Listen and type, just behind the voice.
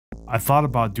I thought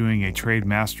about doing a trade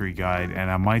mastery guide,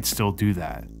 and I might still do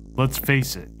that. Let's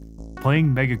face it,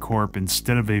 playing Megacorp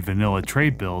instead of a vanilla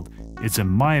trade build is, in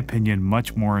my opinion,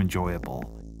 much more enjoyable.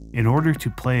 In order to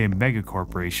play a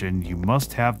megacorporation, you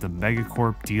must have the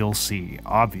Megacorp DLC,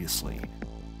 obviously.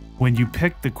 When you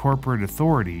pick the corporate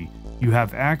authority, you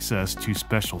have access to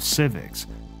special civics.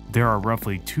 There are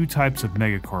roughly two types of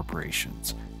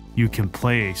megacorporations. You can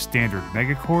play a standard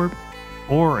megacorp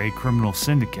or a criminal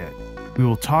syndicate. We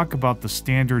will talk about the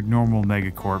standard normal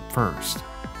megacorp first.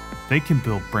 They can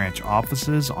build branch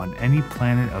offices on any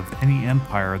planet of any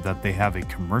empire that they have a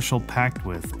commercial pact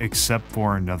with, except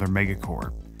for another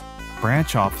megacorp.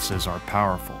 Branch offices are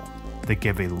powerful. They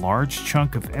give a large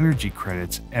chunk of energy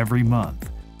credits every month.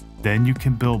 Then you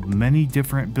can build many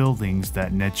different buildings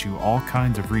that net you all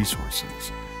kinds of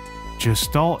resources.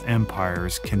 Gestalt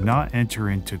empires cannot enter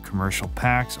into commercial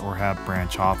pacts or have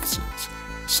branch offices,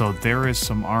 so there is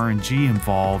some RNG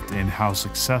involved in how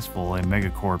successful a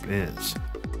megacorp is.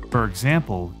 For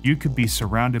example, you could be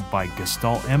surrounded by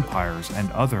Gestalt empires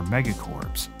and other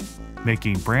megacorps,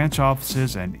 making branch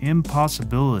offices an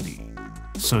impossibility.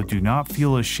 So do not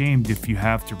feel ashamed if you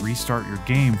have to restart your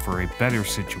game for a better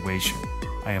situation.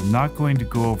 I am not going to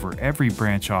go over every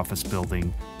branch office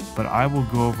building, but I will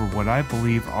go over what I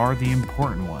believe are the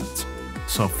important ones.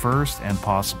 So first, and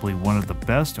possibly one of the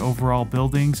best overall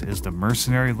buildings, is the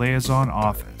Mercenary Liaison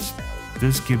Office.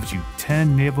 This gives you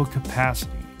 10 naval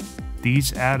capacity.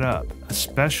 These add up,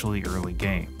 especially early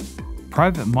game.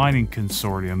 Private Mining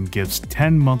Consortium gives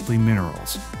 10 monthly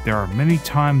minerals. There are many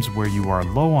times where you are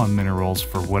low on minerals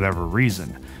for whatever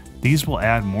reason. These will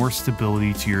add more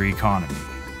stability to your economy.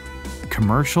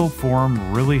 Commercial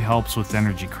Forum really helps with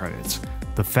energy credits.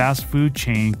 The fast food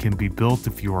chain can be built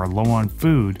if you are low on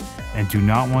food and do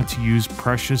not want to use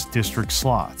precious district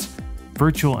slots.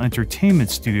 Virtual entertainment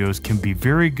studios can be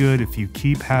very good if you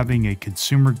keep having a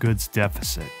consumer goods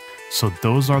deficit. So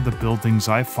those are the buildings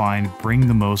I find bring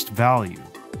the most value.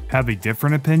 Have a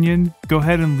different opinion? Go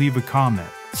ahead and leave a comment.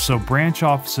 So branch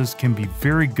offices can be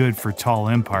very good for tall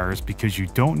empires because you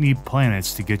don't need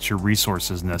planets to get your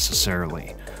resources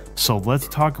necessarily. So let's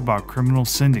talk about criminal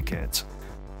syndicates.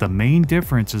 The main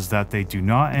difference is that they do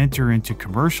not enter into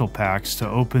commercial pacts to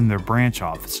open their branch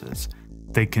offices.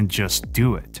 They can just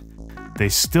do it. They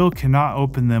still cannot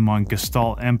open them on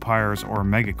Gestalt empires or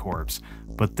megacorps,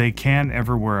 but they can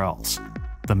everywhere else.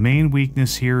 The main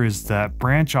weakness here is that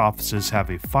branch offices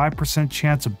have a 5%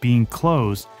 chance of being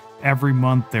closed every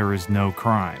month there is no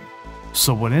crime.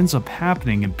 So what ends up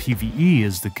happening in PvE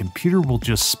is the computer will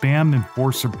just spam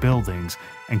enforcer buildings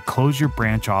and close your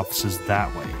branch offices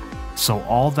that way. So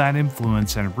all that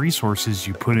influence and resources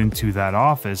you put into that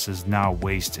office is now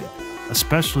wasted.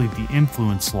 Especially the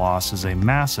influence loss is a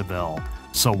massive L,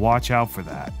 so watch out for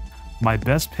that. My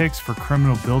best picks for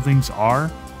criminal buildings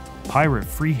are Pirate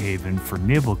Freehaven for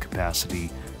naval capacity,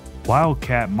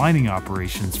 Wildcat mining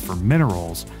operations for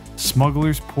minerals,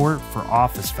 Smuggler's Port for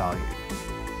office value.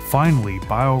 Finally,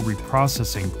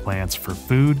 bioreprocessing plants for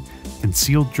food,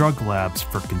 concealed drug labs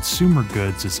for consumer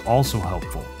goods is also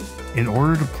helpful. In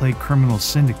order to play Criminal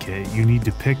Syndicate, you need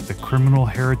to pick the Criminal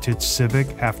Heritage Civic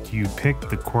after you pick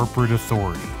the Corporate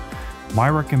Authority. My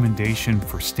recommendation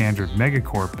for standard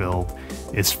Megacorp build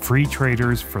is Free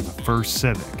Traders for the first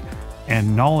Civic,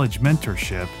 and Knowledge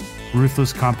Mentorship,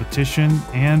 Ruthless Competition,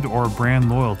 and or Brand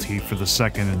Loyalty for the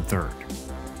second and third.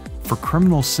 For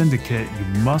Criminal Syndicate,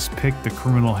 you must pick the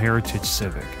Criminal Heritage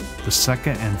Civic. The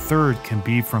second and third can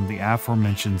be from the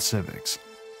aforementioned civics.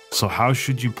 So how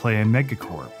should you play a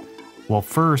Megacorp? Well,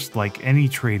 first, like any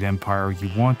trade empire, you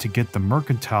want to get the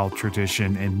mercantile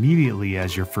tradition immediately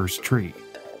as your first tree.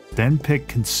 Then pick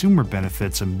consumer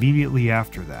benefits immediately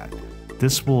after that.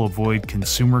 This will avoid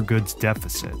consumer goods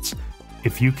deficits.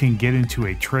 If you can get into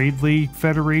a trade league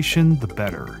federation, the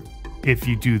better. If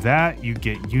you do that, you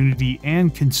get unity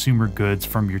and consumer goods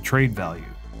from your trade value.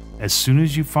 As soon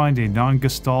as you find a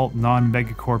non-Gestalt,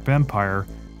 non-Megacorp empire,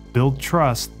 build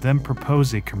trust, then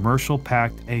propose a commercial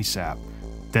pact ASAP.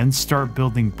 Then start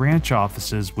building branch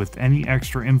offices with any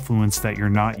extra influence that you're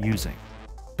not using.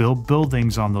 Build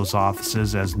buildings on those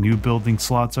offices as new building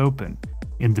slots open.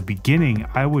 In the beginning,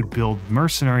 I would build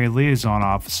mercenary liaison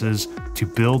offices to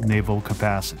build naval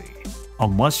capacity,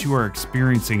 unless you are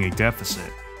experiencing a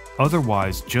deficit.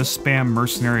 Otherwise, just spam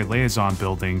mercenary liaison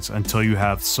buildings until you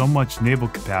have so much naval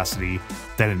capacity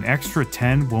that an extra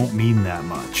 10 won't mean that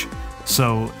much.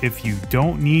 So if you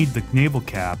don't need the naval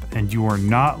cap and you are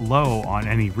not low on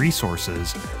any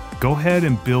resources, go ahead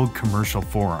and build commercial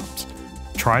forums.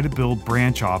 Try to build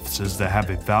branch offices that have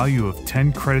a value of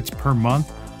 10 credits per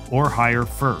month or higher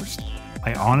first.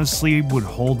 I honestly would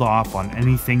hold off on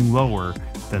anything lower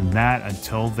than that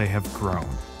until they have grown.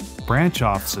 Branch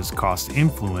offices cost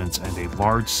influence and a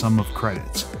large sum of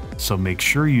credits, so make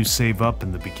sure you save up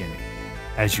in the beginning.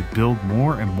 As you build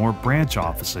more and more branch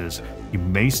offices, you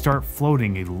may start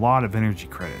floating a lot of energy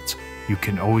credits. You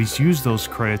can always use those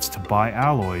credits to buy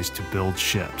alloys to build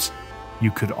ships.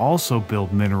 You could also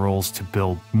build minerals to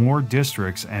build more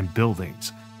districts and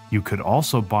buildings. You could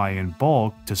also buy in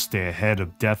bulk to stay ahead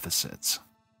of deficits.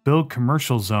 Build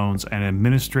commercial zones and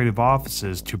administrative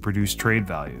offices to produce trade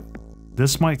value.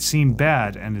 This might seem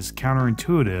bad and is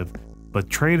counterintuitive, but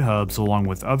trade hubs along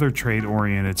with other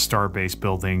trade-oriented star-based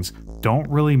buildings don't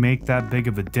really make that big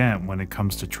of a dent when it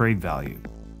comes to trade value.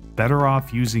 Better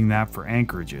off using that for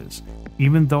anchorages,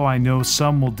 even though I know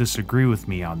some will disagree with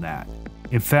me on that.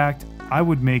 In fact, I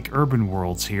would make urban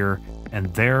worlds here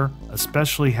and there,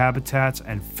 especially habitats,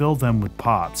 and fill them with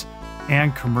pops,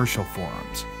 and commercial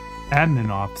forums. Admin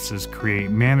offices create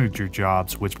manager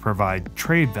jobs which provide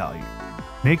trade value.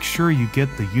 Make sure you get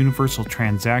the Universal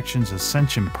Transactions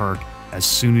Ascension perk as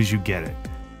soon as you get it.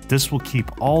 This will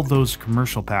keep all those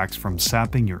commercial packs from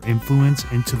sapping your influence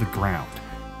into the ground.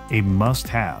 A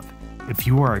must-have. If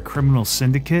you are a criminal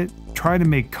syndicate, try to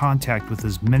make contact with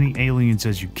as many aliens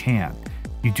as you can.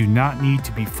 You do not need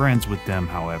to be friends with them,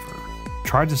 however.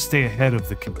 Try to stay ahead of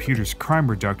the computer's crime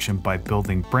reduction by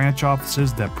building branch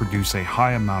offices that produce a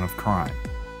high amount of crime.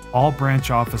 All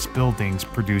branch office buildings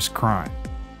produce crime.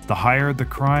 The higher the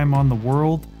crime on the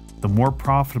world, the more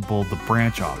profitable the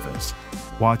branch office.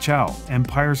 Watch out,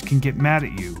 empires can get mad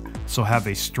at you, so have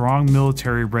a strong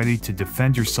military ready to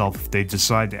defend yourself if they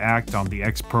decide to act on the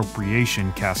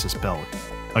expropriation casus belli.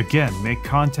 Again, make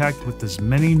contact with as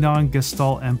many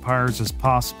non-Gestalt empires as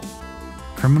possible.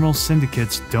 Criminal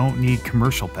syndicates don't need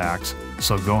commercial packs,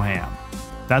 so go ham.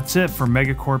 That's it for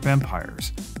Megacorp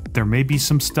Empires. There may be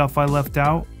some stuff I left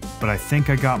out, but I think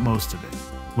I got most of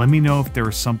it. Let me know if there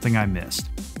was something I missed.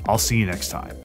 I'll see you next time.